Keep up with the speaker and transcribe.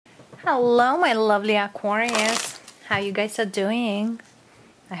Hello, my lovely Aquarius. How you guys are doing?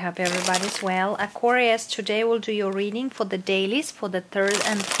 I hope everybody's well. Aquarius, today we'll do your reading for the dailies for the 3rd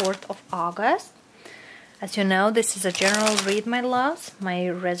and 4th of August. As you know, this is a general read, my loves. Might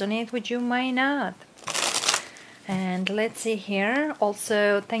resonate with you, might not. And let's see here.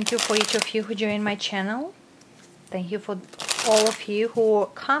 Also, thank you for each of you who joined my channel. Thank you for all of you who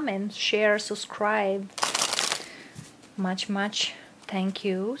comment, share, subscribe. Much thank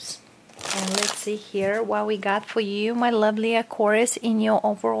yous. And let's see here what we got for you, my lovely Aquarius, in your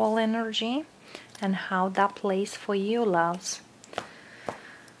overall energy and how that plays for you, loves.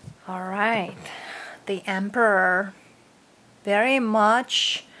 Alright, the Emperor, very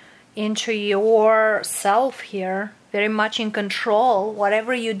much into yourself here, very much in control.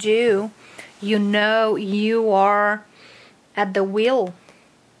 Whatever you do, you know you are at the wheel.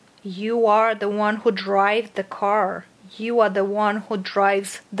 You are the one who drives the car. You are the one who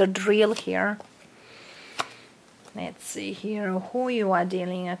drives the drill here. Let's see here who you are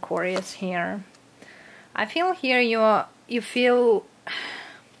dealing, Aquarius, here. I feel here you feel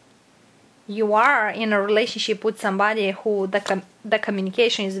you are in a relationship with somebody who the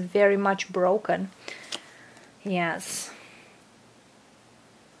communication is very much broken. Yes.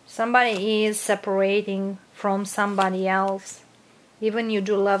 Somebody is separating from somebody else. Even you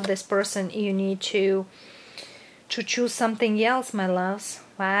do love this person, you need to choose something else, my loves.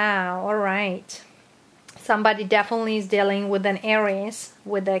 Wow, alright. Somebody definitely is dealing with an Aries,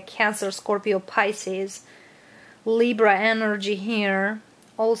 with a Cancer, Scorpio, Pisces, Libra energy here.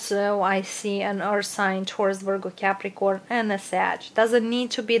 Also, I see an Earth sign towards Virgo, Capricorn, and a Sag. Doesn't need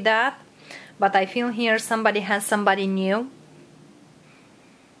to be that, but I feel here somebody has somebody new.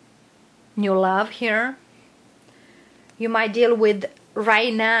 New love here. You might deal with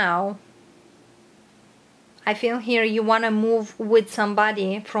right now. I feel here you want to move with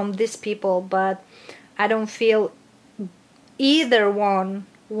somebody from these people, but I don't feel either one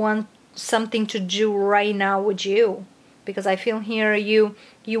want something to do right now with you, because I feel here you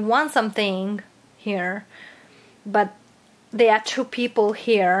want something here, but there are two people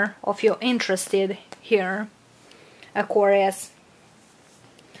here of you interested here, Aquarius,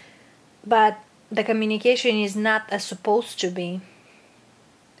 but the communication is not as supposed to be.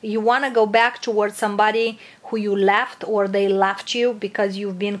 You want to go back towards somebody who you left or they left you because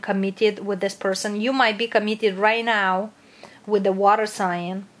you've been committed with this person. You might be committed right now with the water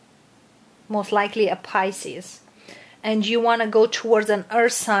sign, most likely a Pisces. And you want to go towards an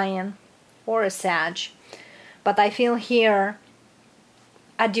earth sign or a Sag. But I feel here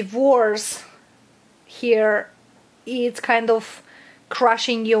a divorce here, it's kind of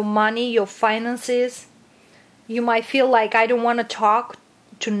crushing your money, your finances. You might feel like I don't want to talk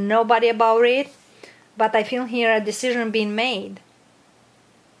to nobody about it, but I feel here a decision being made.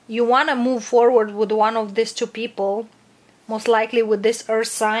 You want to move forward with one of these two people, most likely with this earth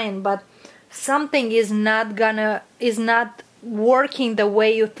sign, but something is not working the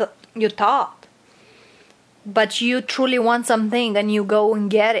way you thought. But you truly want something and you go and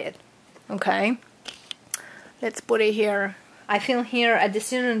get it. Okay, let's put it here. I feel here a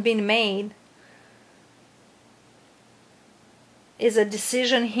decision being made. Is a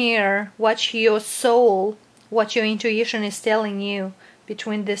decision here, what your soul, what your intuition is telling you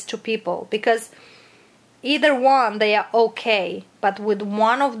between these two people. Because either one, they are okay, but with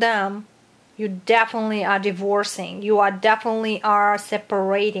one of them, you definitely are divorcing. You are definitely are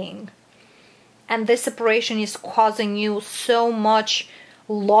separating. And this separation is causing you so much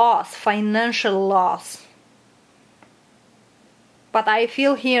loss, financial loss. But I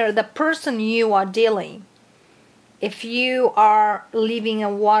feel here, the person you are dealing, if you are living a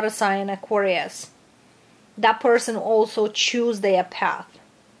water sign, Aquarius, that person also choose their path.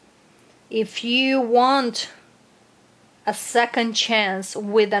 If you want a second chance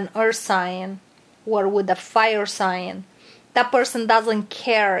with an earth sign or with a fire sign, that person doesn't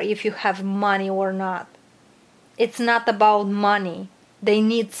care if you have money or not. It's not about money. They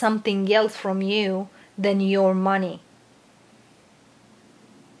need something else from you than your money.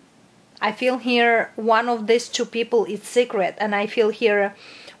 I feel here one of these two people is secret, and I feel here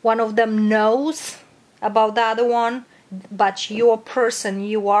one of them knows about the other one, but your person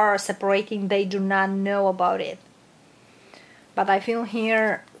you are separating, they do not know about it. But I feel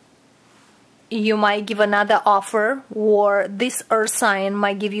here you might give another offer, or this earth sign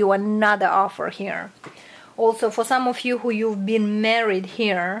might give you another offer here. Also, for some of you who you've been married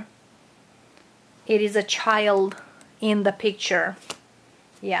here, it is a child in the picture.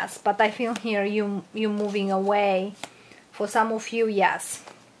 Yes, but I feel here you moving away. For some of you, yes,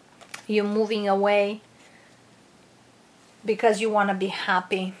 you're moving away because you want to be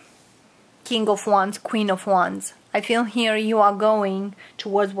happy. King of Wands, Queen of Wands. I feel here you are going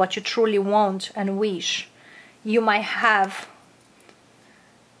towards what you truly want and wish. You might have,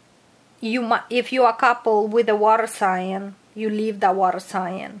 if you are a couple with a water sign, you leave that water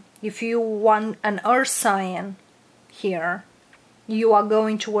sign. If you want an earth sign here, you are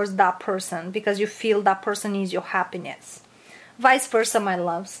going towards that person because you feel that person is your happiness. Vice versa, my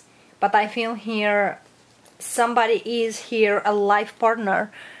loves. But I feel here somebody is here a life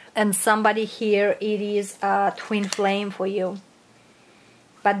partner, and somebody here it is a twin flame for you.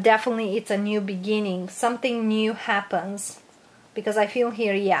 But definitely it's a new beginning. Something new happens. Because I feel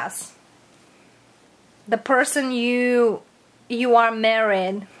here, yes, the person you are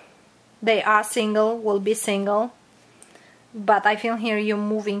married, they are single, will be single. But I feel here you're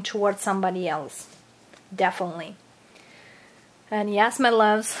moving towards somebody else. Definitely. And yes, my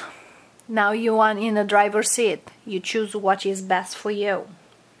loves, now you are in the driver's seat. You choose what is best for you.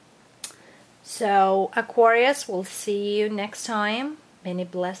 So, Aquarius, we'll see you next time. Many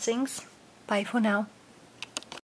blessings. Bye for now.